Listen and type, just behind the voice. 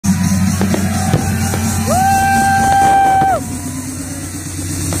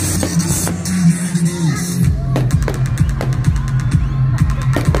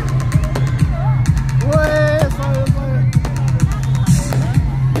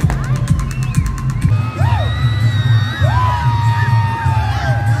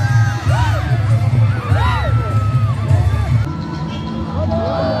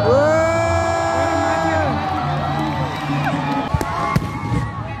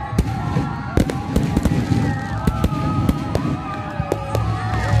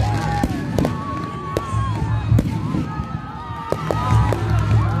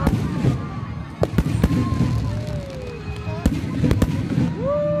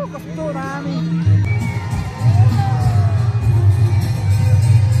कस्तो दामी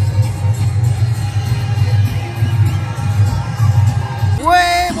ओए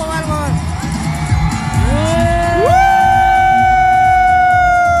मोबाइल मोबाइल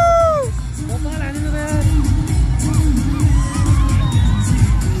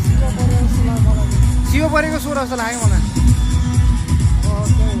शिव परेको स्वर जस्तो लाग्यो मलाई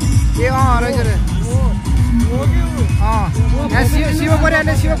ए रहेछ रे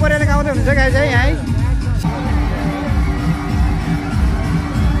शिव परियाले गाउँदै हुन्छ गाई चाहिँ है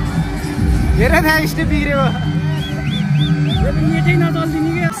हेर न स्टेप बिग्रियो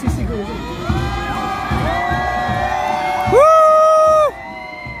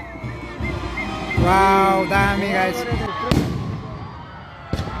वाउ दामी गाइस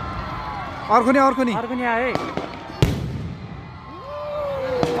अर्को नि आए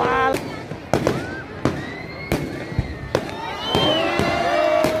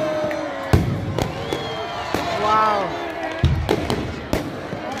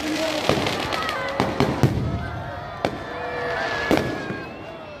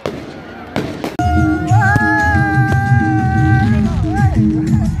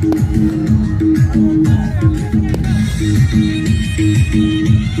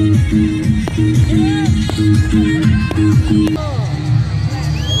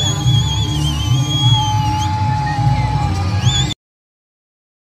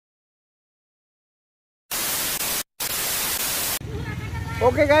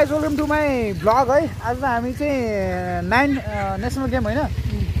okay guys welcome to my blog है आज हामी चाहिँ 9 नेसनल गेम होइन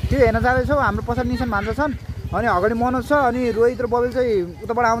त्यो हेर्न जाँदैछौँ हाम्रो पछाडि निशान भान्जा छन् अनि अगाडि मनोज छ अनि रोहित र बबेल चाहिँ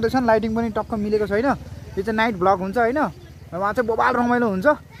उताबाट आउँदैछन् लाइटिङ पनि टक्क मिलेको छैन यो चाहिँ नाइट ब्लग हुन्छ होइन उहाँ चाहिँ बोबाल रमाइलो हुन्छ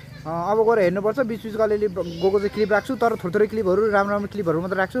अब गएर हेर्नुपर्छ बिच अलिअलि गएको चाहिँ क्लिप राख्छु तर थोरै क्लिपहरू राम्रो क्लिपहरू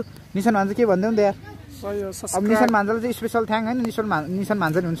मात्र राख्छु निशान भान्जा के भन्दै नि त अब निशान भान्जालाई चाहिँ स्पेसल थ्याङ्क होइन निशान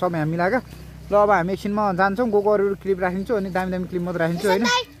भान्जा नि हुन्छ समय हामी मिलाएको ल अब हामी एकछिनमा जान्छौँ गएको अरू क्लिप राखिन्छु अनि दामी क्लिप मात्र राखिन्छु होइन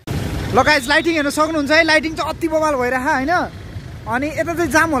ल गाइस लाइटिङ हेर्न सक्नुहुन्छ है लाइटिङ चाहिँ अति बबाल भइरहेको होइन अनि यता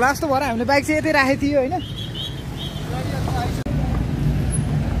चाहिँ जाम होला जस्तो भएर हामीले बाइक चाहिँ यतै राखेको थियो होइन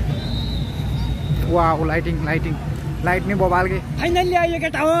वाउ लाइटिङ लाइट नै बबाल के फाइनल्ली आइयो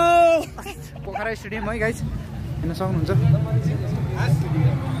केटा हो पोखरा स्टेडियम है गाइस हेर्न सक्नुहुन्छ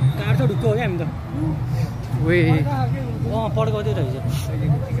कार त ढुक्क हो क्या हामी त वे पड्काउँदै रहेछ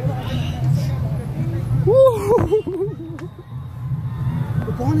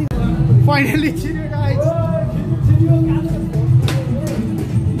फाइनली छिर्यो गाइस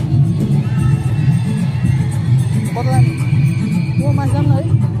बदला ओ मान्छे जाम न है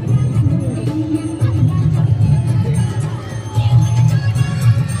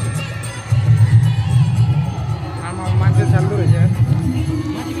आमा मान्छे चाल्दो रहेछ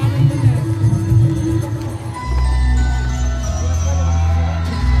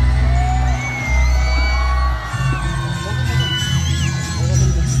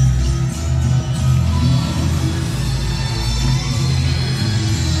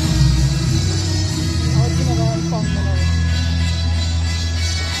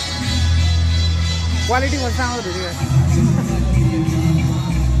क्वालिटी भन्छ आउँछ धेरै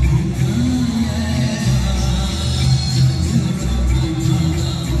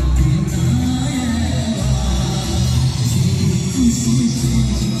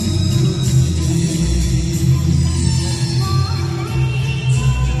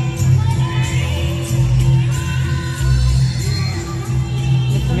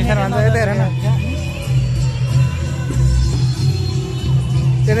निशान भन्छ यतै हेर न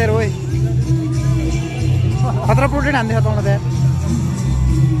त्यतै हेर ओइ खतरा प्रोटीन हान्दै छ तँलाई त्यहाँ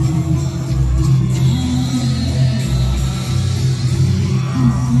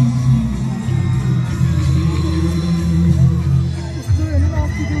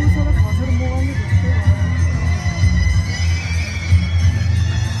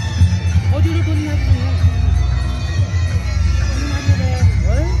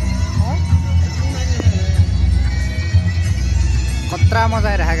खतरा मजा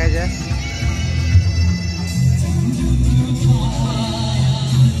आइरहेको छ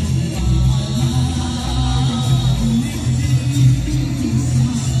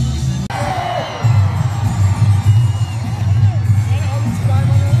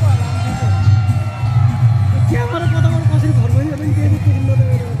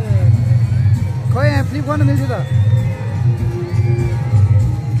फ्लिप गर्न मिल्छ त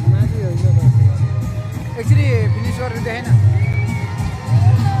एक्चुअली फिनिस गरेर देखाएन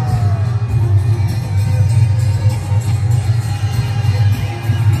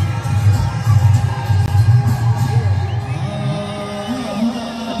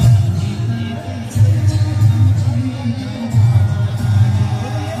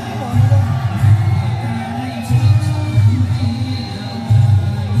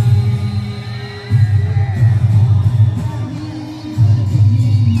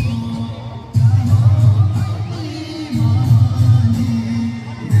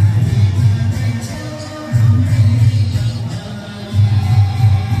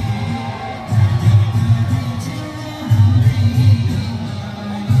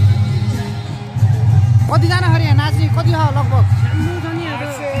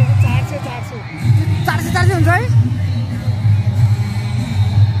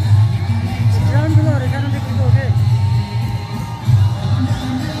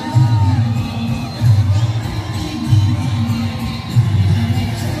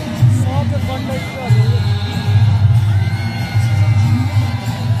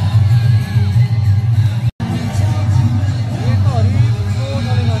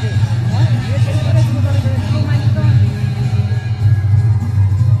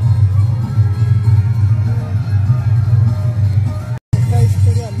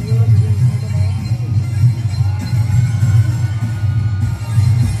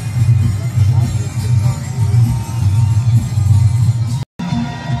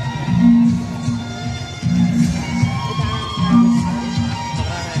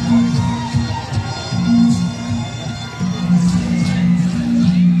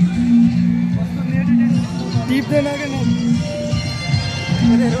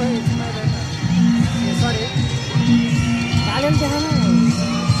Wow!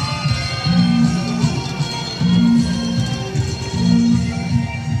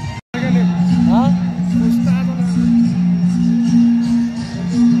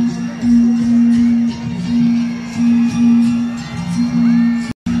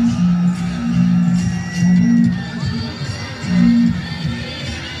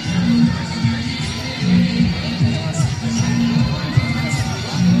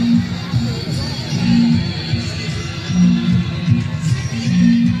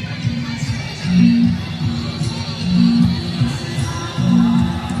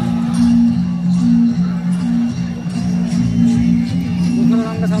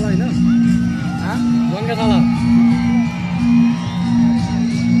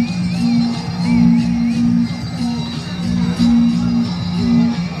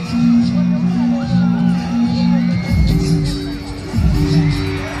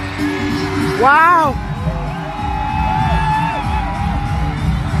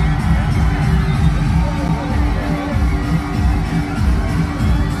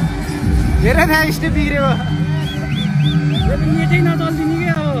 धेरै थाहा स्टेप बिग्रियो नेटै नचल्दिने के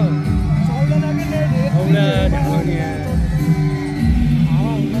अब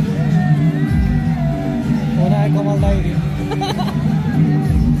कमल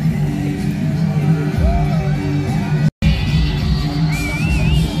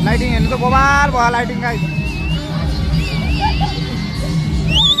लाइटिङ हेर्नु त बबाल भयो लाइटिङ गाइस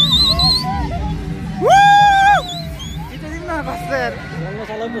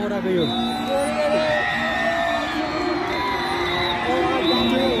रङ्गशाला पोखराको यो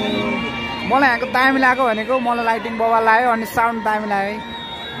मलाई यहाँको दामी लाग्यो भनेको मलाई लाइटिङ बबाल लाग्यो अनि साउन्ड दामी लाग्यो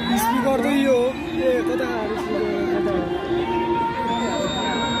स्पिकर त यो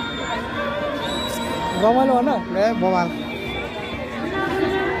रमाइलो भन ए बबाल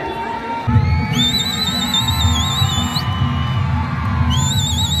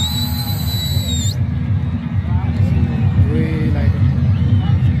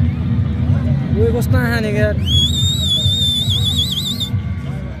कस्तो हानेको यार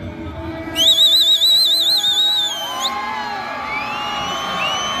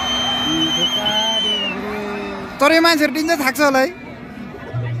तर यो मान्छेहरू दिन्छ थाक्छ होला है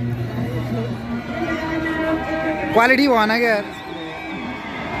क्वालिटी भएन क्या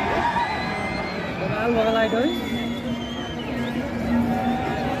लाइट है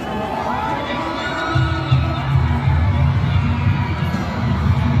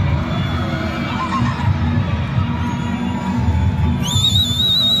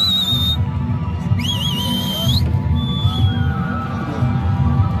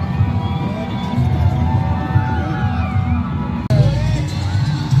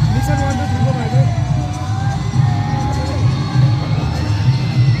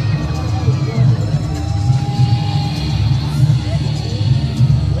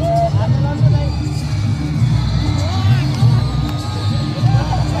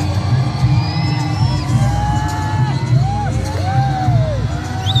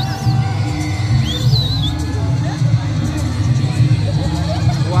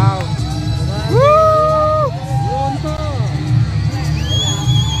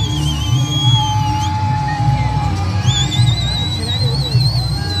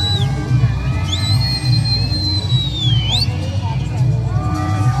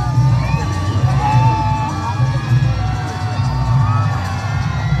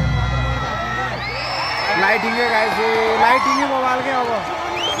लाइटिङ है गाइस लाइटिङ है बवाल के अब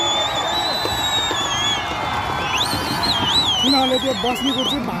किनभने त्यो बस्नेको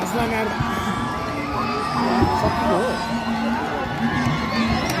चाहिँ भाँच लगाएर सक्नु हो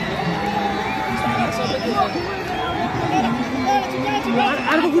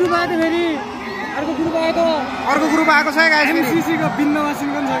अर्को ग्रुप आयो त फेरि अर्को ग्रुप आएको छ गाइस एमसीसी को भिन्न मसिन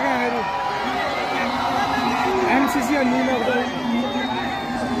पनि छ क्या फेरि एमसीसी अनि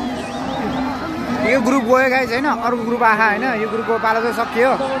यो ग्रुप गयो गाइस हैन अर्को ग्रुप आहा हैन यो ग्रुपको पालो चाहिँ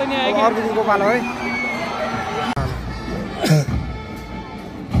सकियो अर्को ग्रुपको पालो है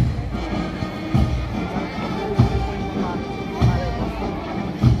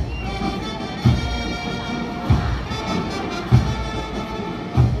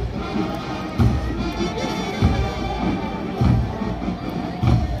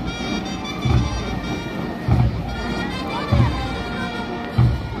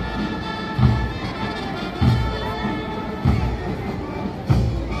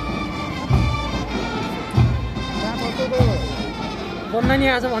बन्न नि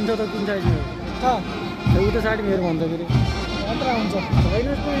आज भन्छ त कुन साइड उता साइड मेरो भन्छ फेरि मात्र हुन्छ होइन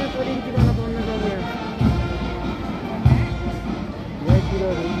बन्न सक्यो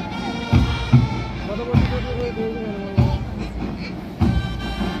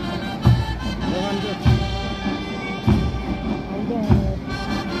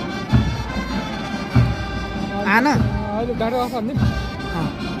आना अहिले गाडी अफ हान्दिन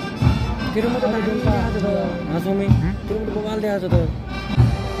तेरो म त हाँसौँ तेरो म त बबाल दिएको छ त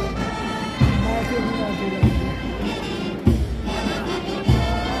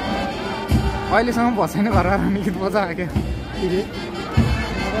अहिलेसम्म भसैन घर निकित बजार क्या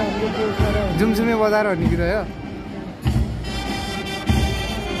जुमसुमे बजार हो निकित हो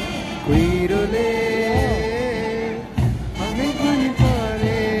कुहिरोले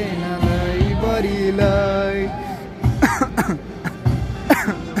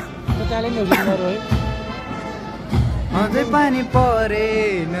अझै पानी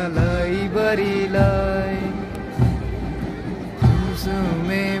परेन लैबरीलाई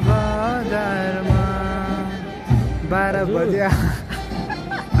जुमसुमे बजारमा 12 बजे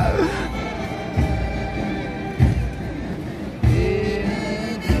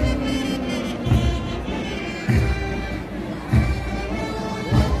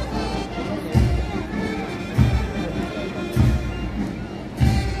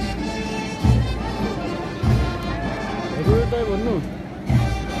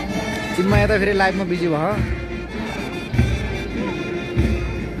चिन्मय त फेरि लाइभमा बिजी भयो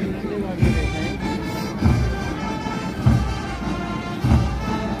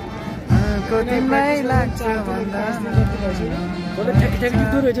तिमीलाई लाग्छ भन्दा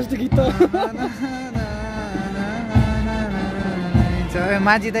जस्तो गीत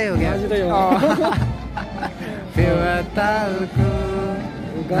माझिँदै हो क्या फेवा तालको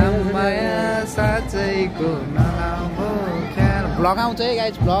माया साँच्चैको नलाम्रो ख्याल भ्लग आउँछ है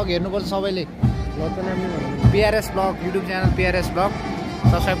गाइज भ्लग हेर्नुपर्छ सबैले PRS vlog YouTube channel PRS vlog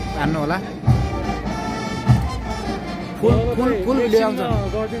subscribe हान्नु होला फुल भिडियो आउँछ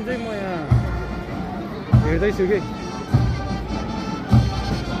गरिदिन्छु म यहाँ हेर्दैछु कि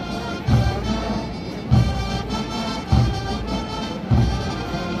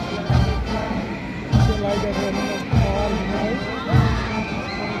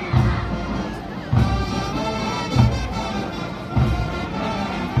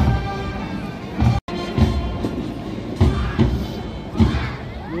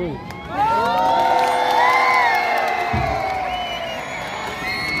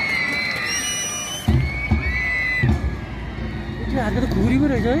हातमा त खुकुरीको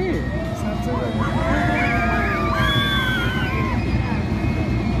रहेछ है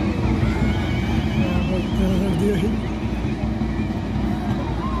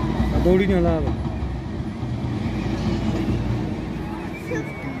दौडिने होला अब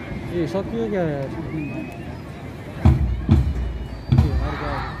ए सकियो क्या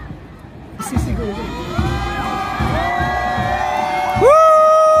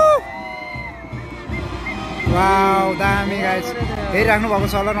वाउ दामी गाइस हेरिराख्नु भएको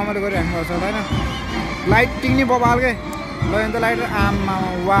छ होला रमाइलो गरिराख्नु भएको छ होला होइन लाइटिङ नि बबाल के ल त लाइट आमा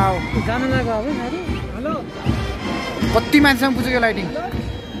वाउ जानु लाग्यो अब हेलो कति मान्छेसम्म पुग्यो लाइटिङ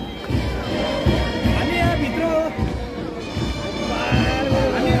हामी यहाँ भित्र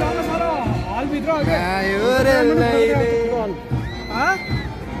हामी रङ्गशाला हल भित्र आयो रे लैले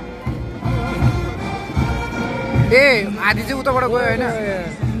ए आधी चाहिँ उताबाट गयो होइन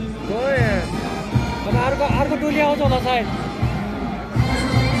अब अर्को टोली आउँछ होला सायद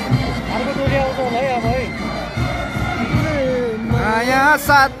अर्को टोली आउँछ होला है अब है माया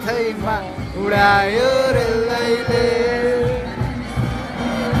साथैमा उडायो रे लैले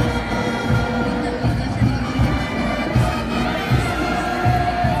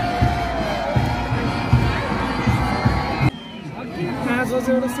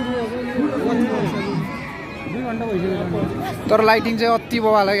तर लाइटिङ चाहिँ अति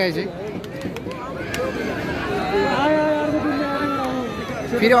बवाल है गाई चाहिँ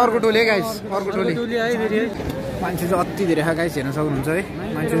फेरि अर्को टोली गाइस अर्को टोली मान्छे चाहिँ अति धेरै गाइस हेर्न सक्नुहुन्छ है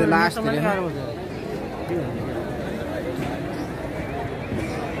मान्छे चाहिँ लास्ट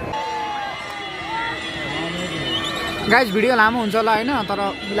गाइस भिडियो लामो हुन्छ होला होइन तर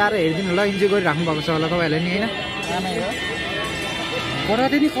मिलाएर हेरिदिनु होला इन्जोय गरिराख्नु भएको छ होला तपाईँहरूले नि होइन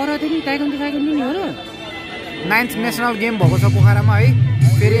कराते नि ताइक्वान्डो नि हो र 9th नेसनल गेम भएको छ पोखरामा है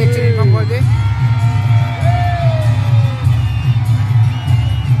फेरि एकचोटि इन्फर्म गरिदिएँ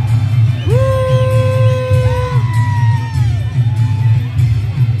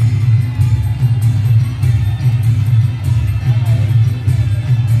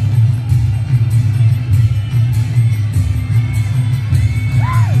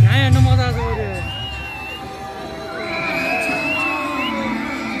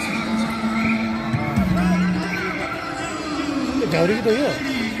झौरी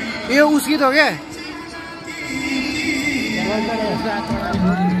गीत हो यो उस गीत हो क्या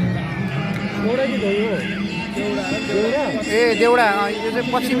ए देउडा यो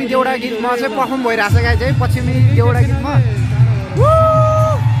चाहिँ पश्चिमी देउडा गीतमा चाहिँ पर्फर्म भइरहेछ गाई चाहिँ पश्चिमी देउडा गीतमा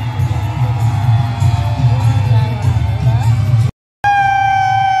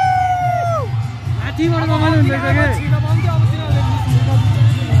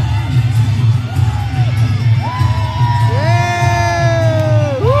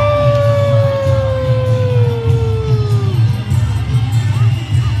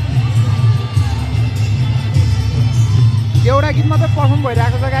देउडा गीतमा चाहिँ पर्फर्म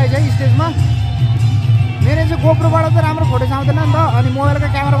भइरहेको छ गाई चाहिँ स्टेजमा मेरो चाहिँ गोप्रोबाट चाहिँ राम्रो फोटो आउँदैन नि त अनि मोबाइलको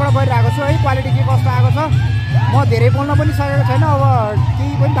क्यामेराबाट गरिरहेको छु है क्वालिटी के कस्तो आएको छ म धेरै बोल्न पनि सकेको छैन अब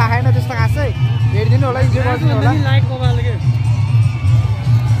केही पनि थाहा छैन त्यस्तो खासै हेरिदिनु होला इन्जोय गरिदिनु होला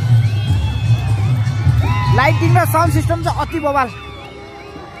लाइटिङ र साउन्ड सिस्टम चाहिँ अति बवाल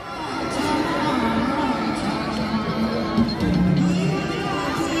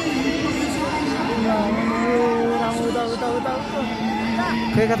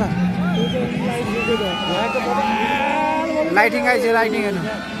खै कता लाइटिङ आइज लाइटिङ हेर्नु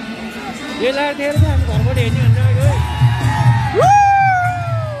यो लाइट दिएर चाहिँ हामी घरबाट हेर्ने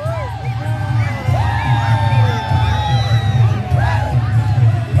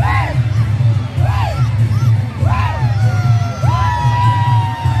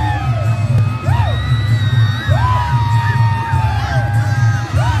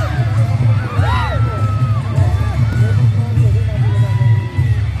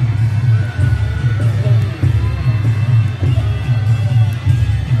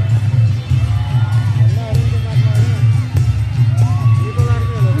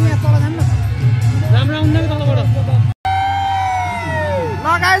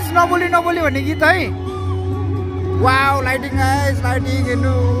भनेर नबोली भन्ने गीत है वाउ लाइटिङ गाइस लाइटिङ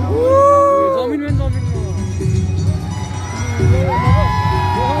हेर्नु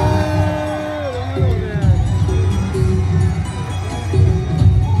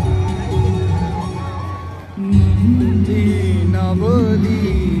नबोली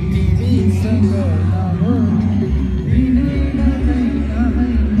तिमीसँग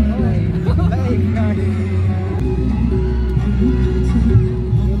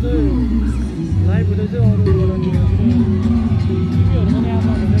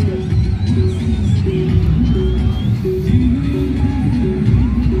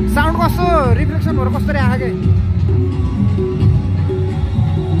साउन्ड कस्तो रिफ्लेक्सनहरु कसरी आएको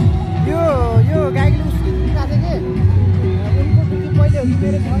के यो गाईले उसको गएको थियो के उनको दुखी पहिले हो कि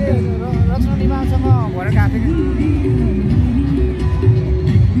मेरो रचना निमासँग भएर गएको थियो कि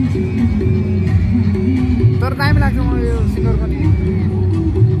तर टाइम लाग्छ मलाई यो सिङ्गरको नि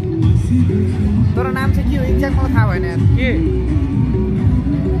तर नाम चाहिँ के हो एक्ज्याक्ट मलाई थाहा भएन यार के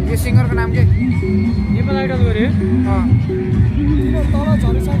यो सिङ्गरको नाम के नेपाल आइडल गरे तल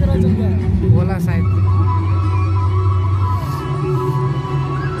झरिसकेर होला सायद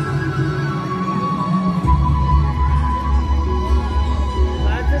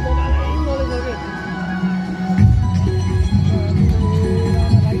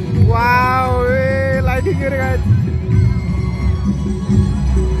वाउ ए लाइटिङ गरेर गाइस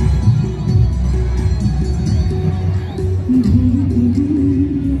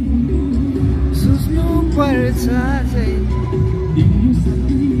सुस्नु पर्छ चाहिँ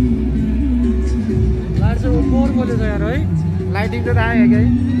यार है लाइटिङ त आयो क्या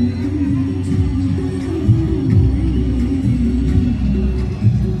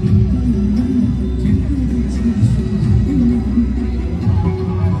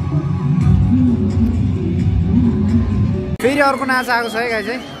फेरि अर्को नाच आएको छ है गाई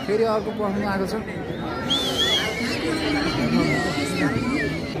चाहिँ फेरि अर्को पर्फर्म आएको छ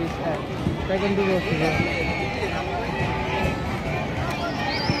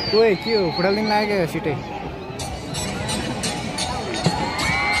ओए के हो फुटालिङ लाग्यो सिटै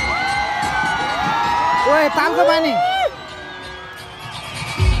ओए तालको पानी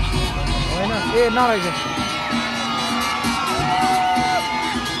होइन ए नरहेछ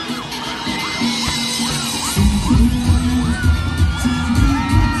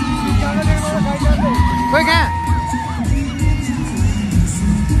खोइ कहाँ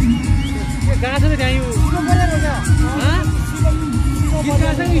कहाँ छ त गाई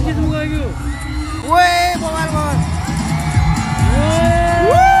ओए बवाल बवाल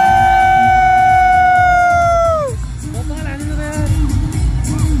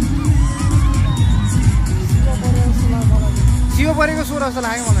शिव परेको स्वर जस्तो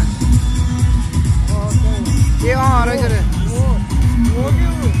लाग्यो मलाई ए रहेछ रे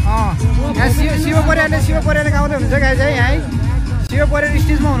यहाँ शिव परियाले गाउँदै हुन्छ गाई चाहिँ यहाँ शिव परिवार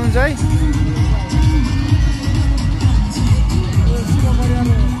स्टेजमा हुनुहुन्छ है।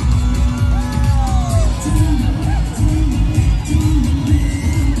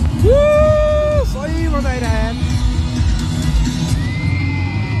 सही मजा आइरहेको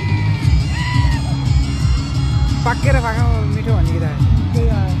पाकेर फाका मिठो भन्ने गीत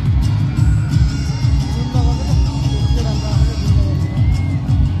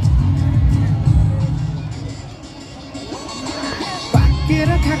पाकेर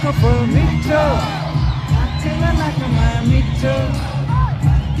खाएको फल मिठो मिठो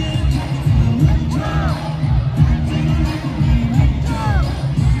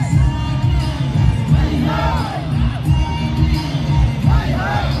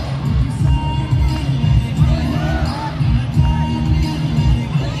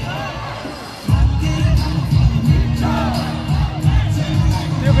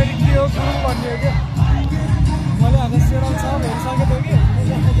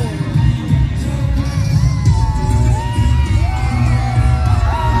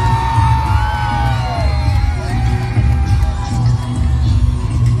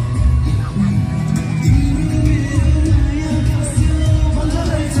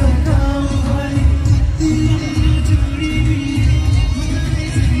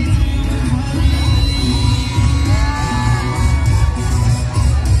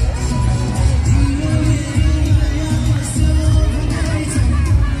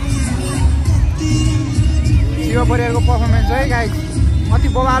परिवारको पर्फर्मेन्स है गाइस अति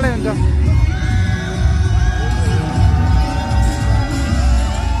बवालै हुन्छ।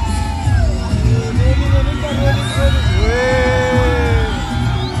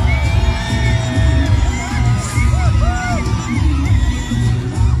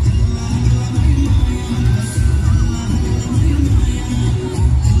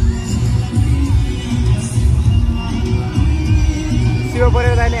 शिव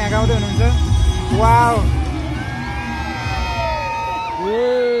परिवार दाइले यहाँ गाउँदै हुनुहुन्छ। वाउ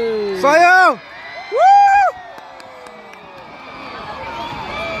सहयोग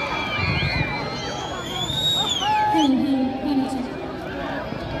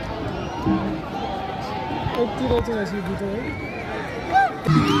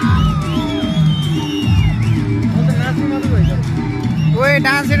ओए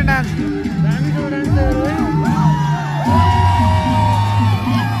डान्स हेर डान्स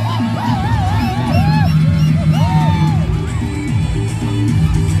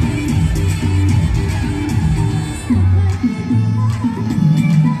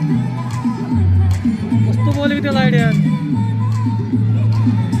त्यो लाइट यार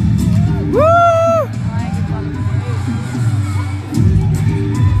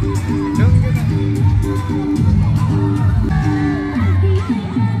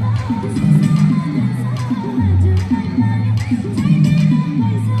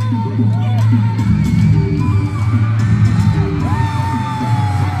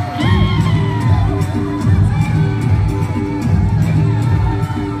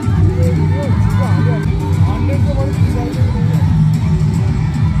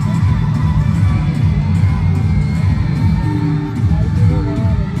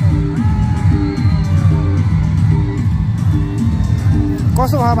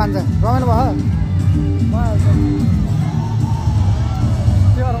कसो भयो भान्जा रमाइलो भयो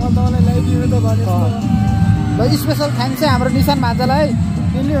ल स्पेसल थ्याङ्क्स चाहिँ हाम्रो निशान भान्जालाई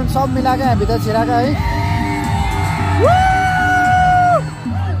तिनले सब मिलाएको भित्र छिराएको है।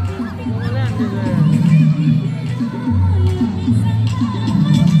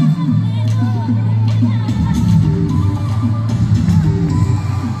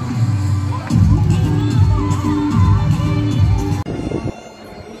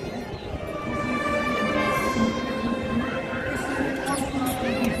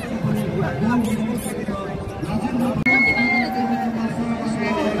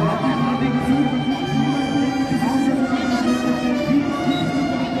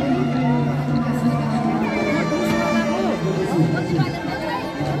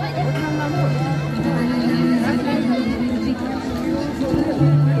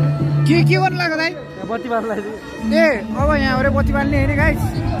 के गर्नु लाग्यो दाइ बत्ती बाल्नु ए अब यहाँ अरे बत्ती बाल्ने होइन गाइस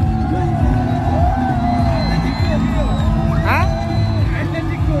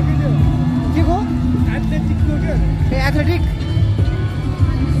के को ए एथलेटिक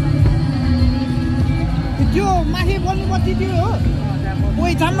त्यो माथि बल्ने बत्ती त्यो हो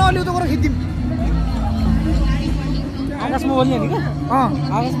ओइ जान्न अलि उता गएर खिच्दिउँ आकाशमा बल्ने हो कि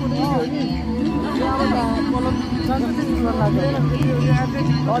आकाशमा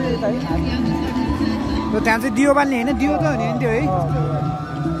त्यहाँ चाहिँ दियो बाल्ने होइन दियो त हो नि त्यो है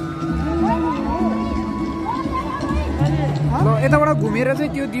ल यताबाट घुमेर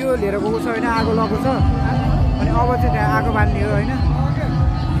चाहिँ त्यो दियो लिएर गएको छ होइन आगो लगाएको छ अनि अब चाहिँ त्यहाँ आगो बाल्ने हो होइन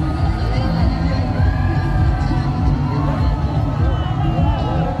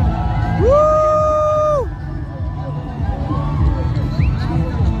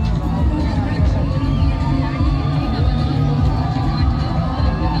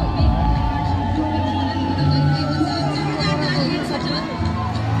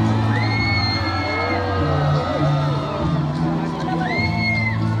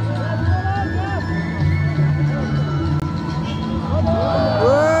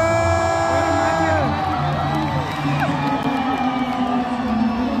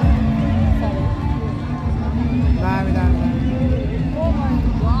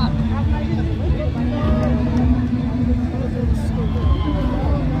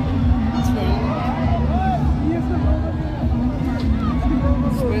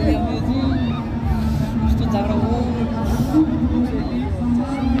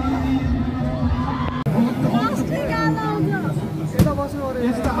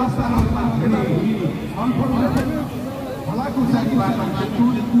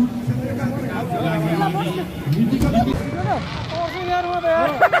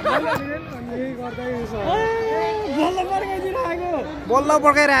बल्ल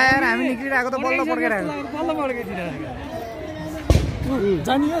पड्काएर आएर हामी निक्लिरहेको त बल्ल पड्काएर आयो बल्ल पड्काइदिरहेको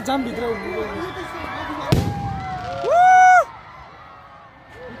जानियो जामभित्र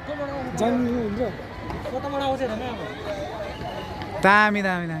जानियो हुन्छ कताबाट आउँछ हेर्नु अब दामी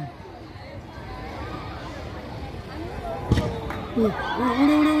दामी दामी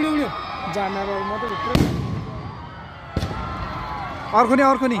उड्यो उड्यो उड्यो उड्यो जानेर मात्रै भित्र अर्को नि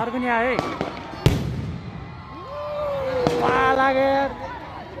अर्को नि आयो है पा लाग्यो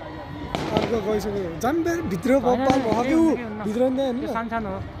अर्को गइसक्यो जाम भित्र बप्पा भयो भित्र नि हैन सानसानो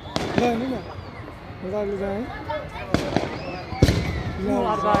हो ल हैन न उडाले जाए ल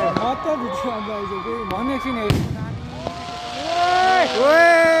अर्को आयो मात्र भित्र आइसक्यो भन्ने एकछिन है ओए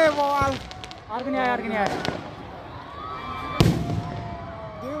बल अर्को नि आयो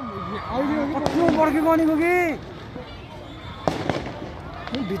अहिले कत्रो बर्केको अनिको कि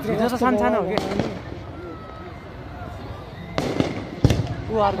भित्र त सानसानो हो कि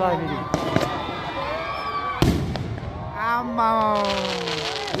ऊ अर्को आयो फेरि आम्मा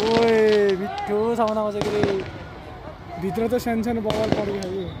ओए मिठो साउन्ड आउँछ के रे भित्र त सानसानो बवाल परेको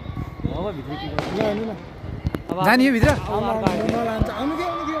हो अब भित्र के गर्छ ल हैन न अब जानियो भित्र लान्छ आउनु के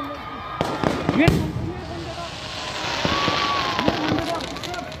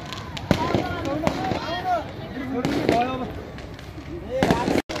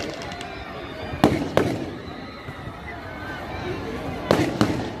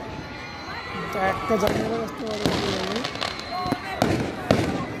একটা জায়গায় রাস্তা বড়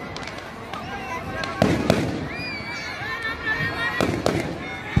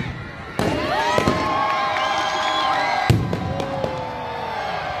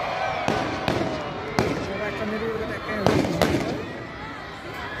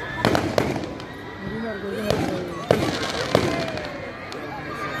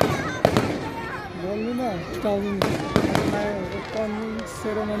बोल्नु न 2017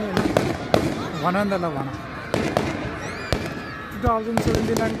 भन नि त ल भन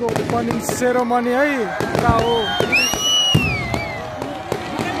 2079 को ओपनिङ सेरेमनी है पुरा हो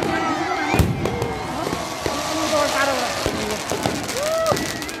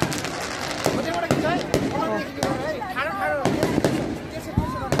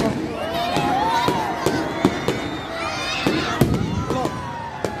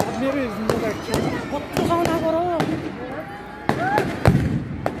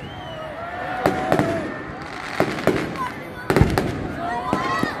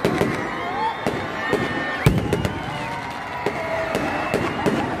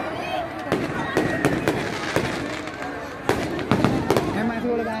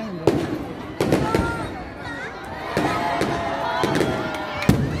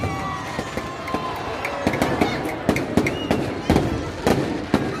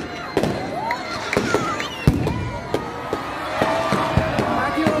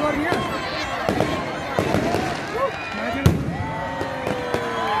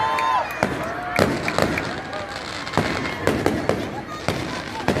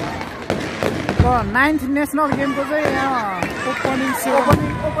नाइन्थ नेसनल गेमको चाहिँ ओपनिङ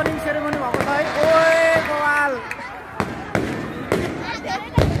सेरेमनी भएको छ है ओए बवाल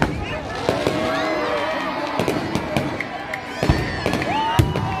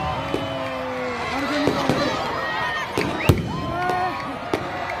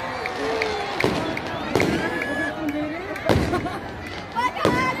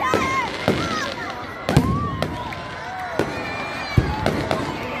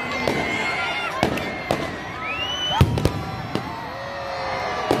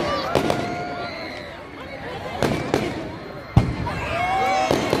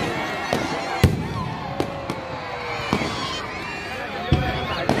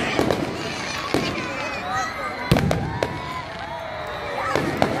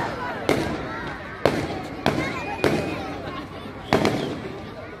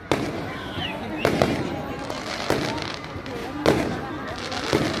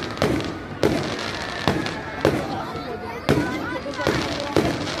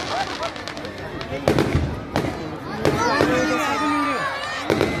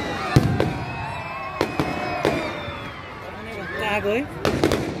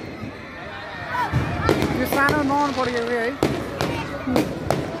यो सानो नन पड्यो है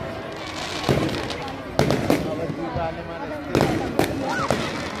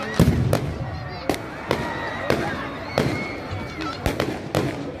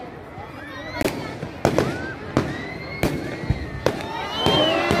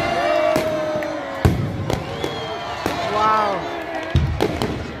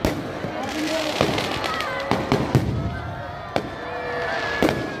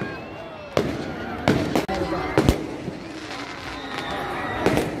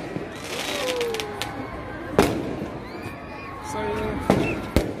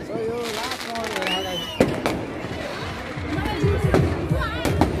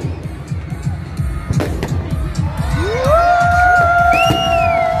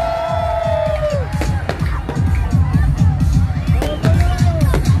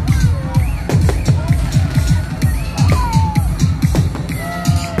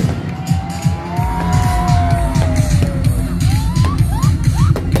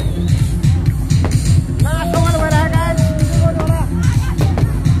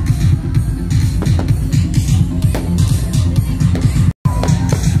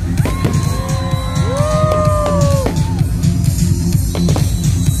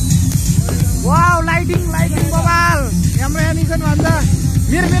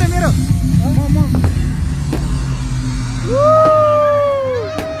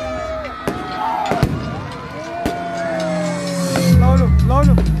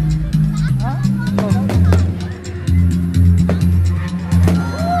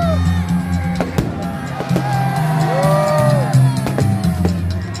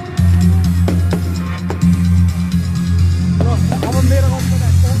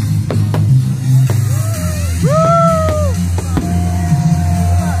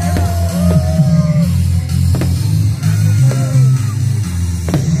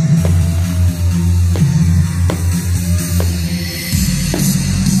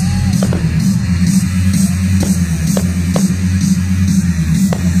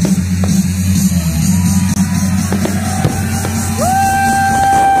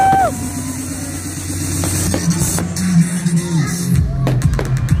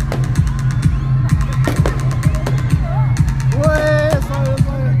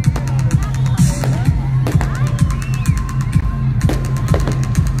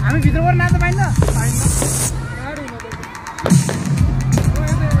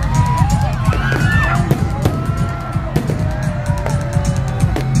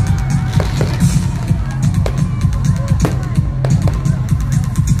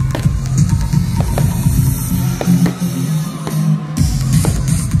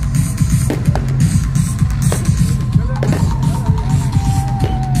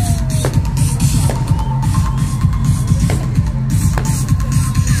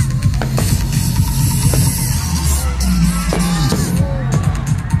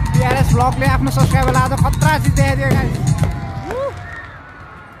ब्लगले आफ्नो सब्सक्राइबरलाई आज खतरा चिज देखाइदियो गाइस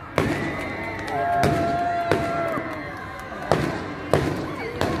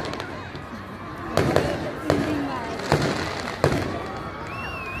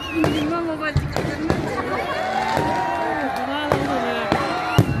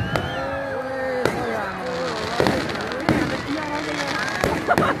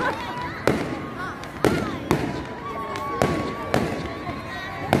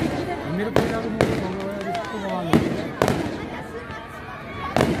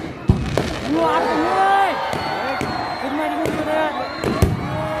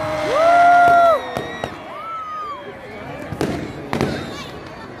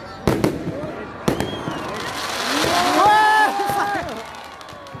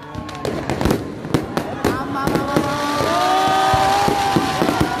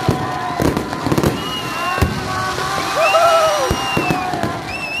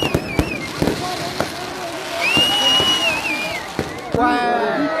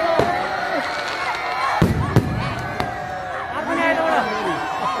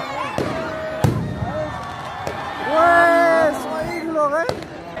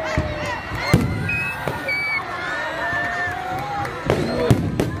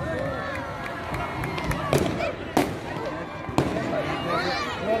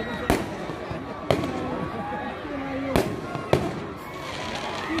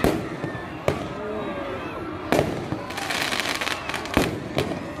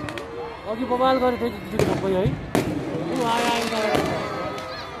अघि बबाल गरेको थियो सबै है उ आयो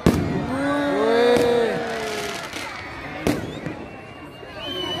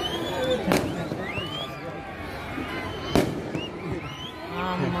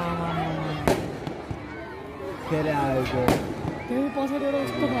फेरि आएको त्यही पछाडि एउटा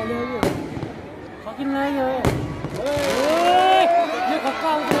यस्तो खाले आयो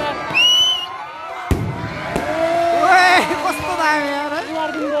कस्तो दामी यार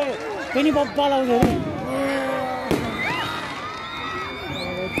पनि बब्बा लाउँछ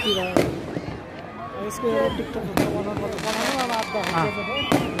यसको टिकटक बनाउनु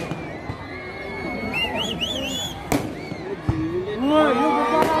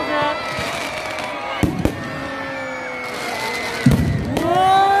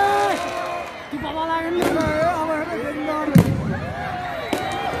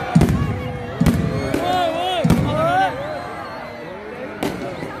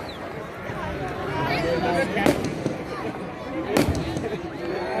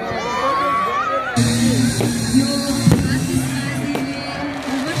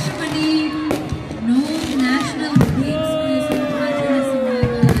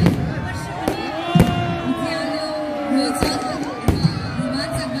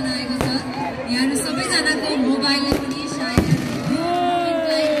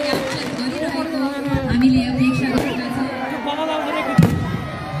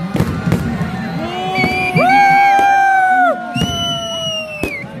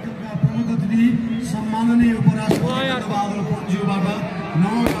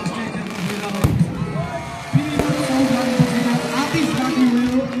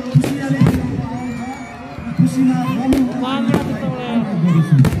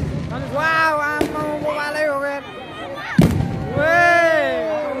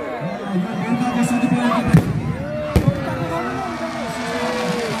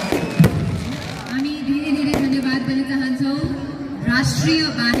राष्ट्रिय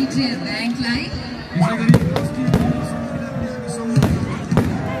वाणिज्य बैंकलाई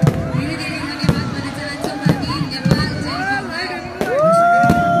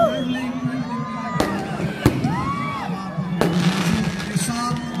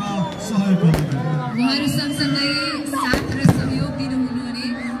उहाँहरू सँगसँगै साथ र सहयोग दिनुहुने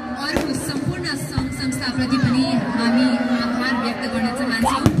अरू सम्पूर्ण सङ्घ संस्थाप्रति पनि हामी आभार व्यक्त गर्न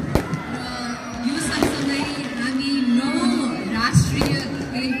चाहन्छौँ र यो सँगसँगै हामी 9 राष्ट्रिय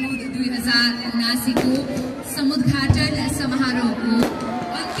खेलकुद 2079 को समुद्घाटन समारोहको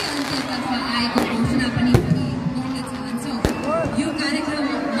अन्त्यतर्फ आएको घोषणा पनि गर्न चाहन्छौँ। यो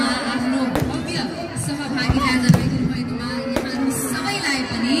कार्यक्रममा आफ्नो भव्य सहभागिता जनाइदिनु भएकोमा यहाँहरू सबैलाई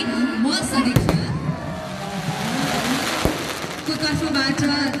पनि म समीक्षाको तर्फबाट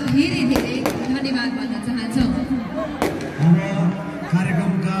धेरै धेरै धन्यवाद भन्न चाहन्छौँ।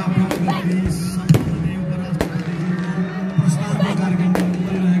 कार्यक्रमका प्रमुख अतिथि सम्माननीय उपराष्ट्रपतिज्यूको प्रस्तावको कार्यक्रम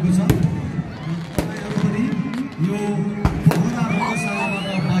गरिरहेको छ। तपाईँहरू पनि यो पोखरा रङ्गशालाबाट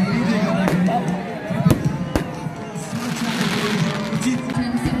बाहिरिँदै गर्दाखेरि उचित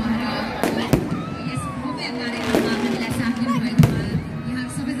यस भव्य कार्यक्रममा हामीलाई साथ दिनुभएकोमा यहाँ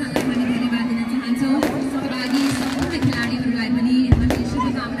सबैजनालाई पनि धन्यवाद दिन चाहन्छौँ। सहभागी सम्पूर्ण खेलाडीहरूलाई पनि हामी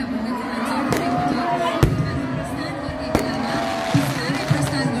शुभकामना भन्न चाहन्छौँ।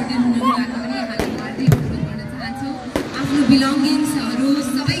 बिलोङ्गिङ्सहरू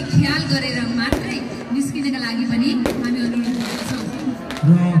सबै ख्याल गरेर मात्रै निस्किनका लागि पनि हामी अनुरोध गर्दछौँ।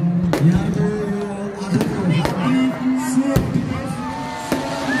 र यहाँको यो आजको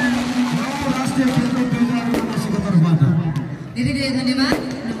राष्ट्रिय खेलकुद 2079 को तर्फबाट धेरै धेरै धन्यवाद।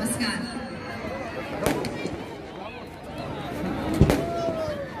 नमस्कार।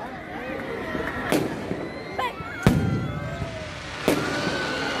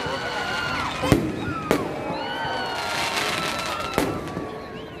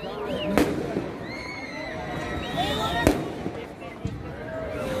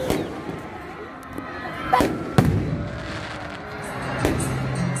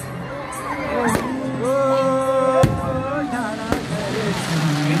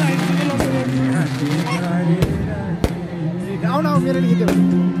 आउन मेरो गीत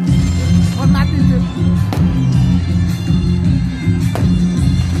म नाच्दिन्छु।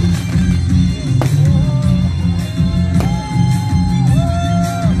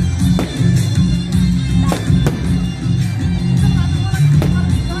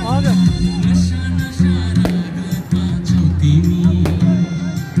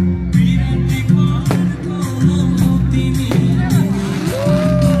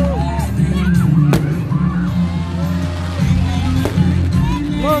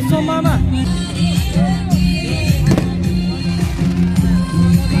 Mama.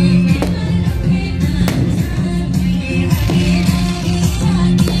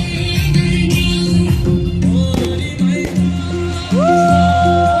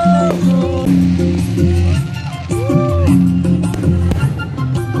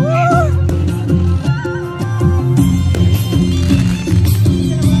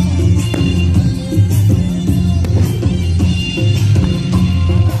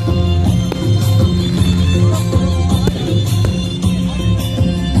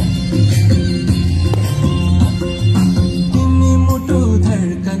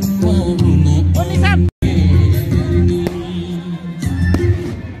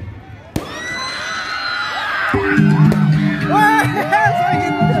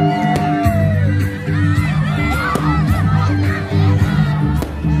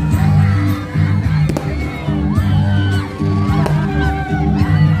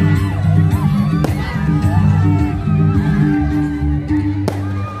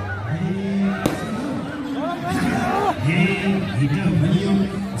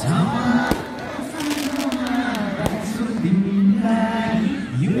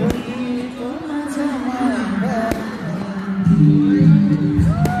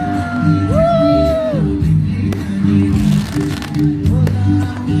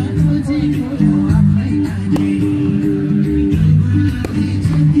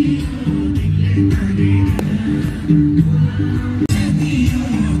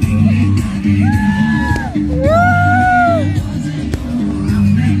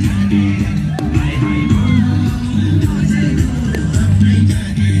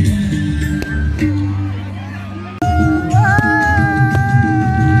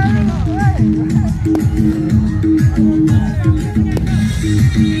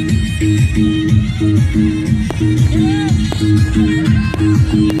 लास्ट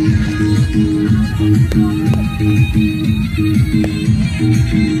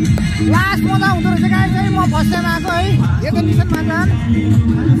मजा हुँदो रहेछ गाई चाहिँ म फर्स्ट टाइम आएको है यो त निसन मान्छन्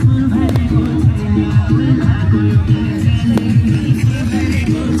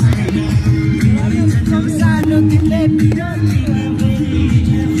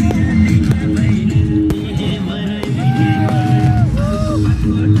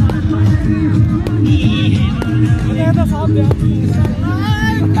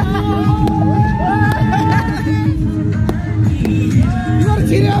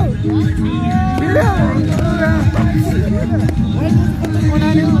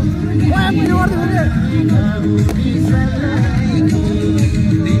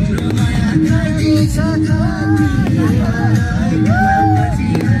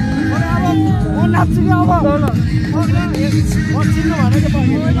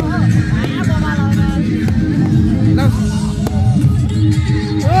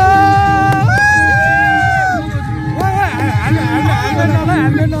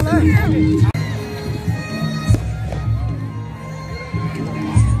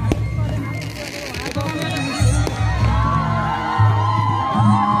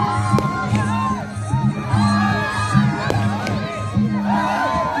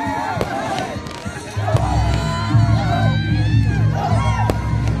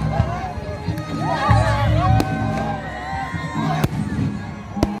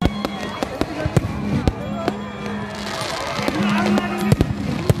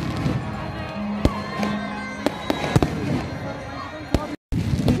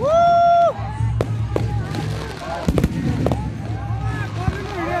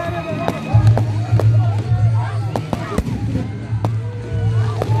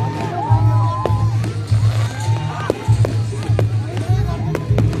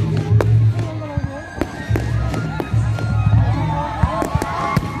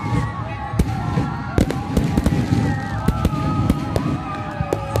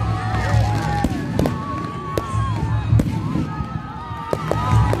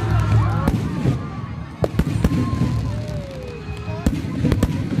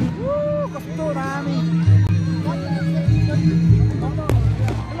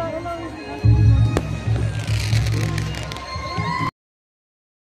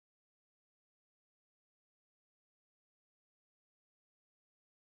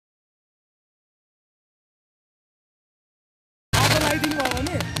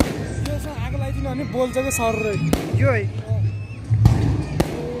बोल्छ कि सर यो है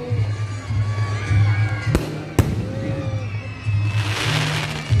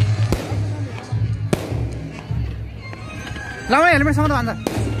लाउन हेलमेट समाउनु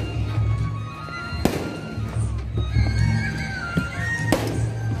भन्दा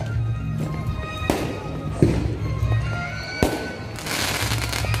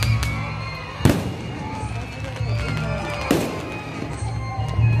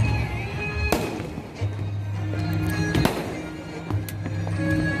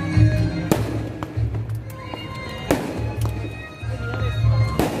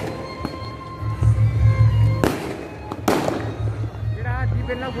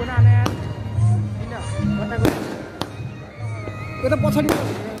यो त पछाडि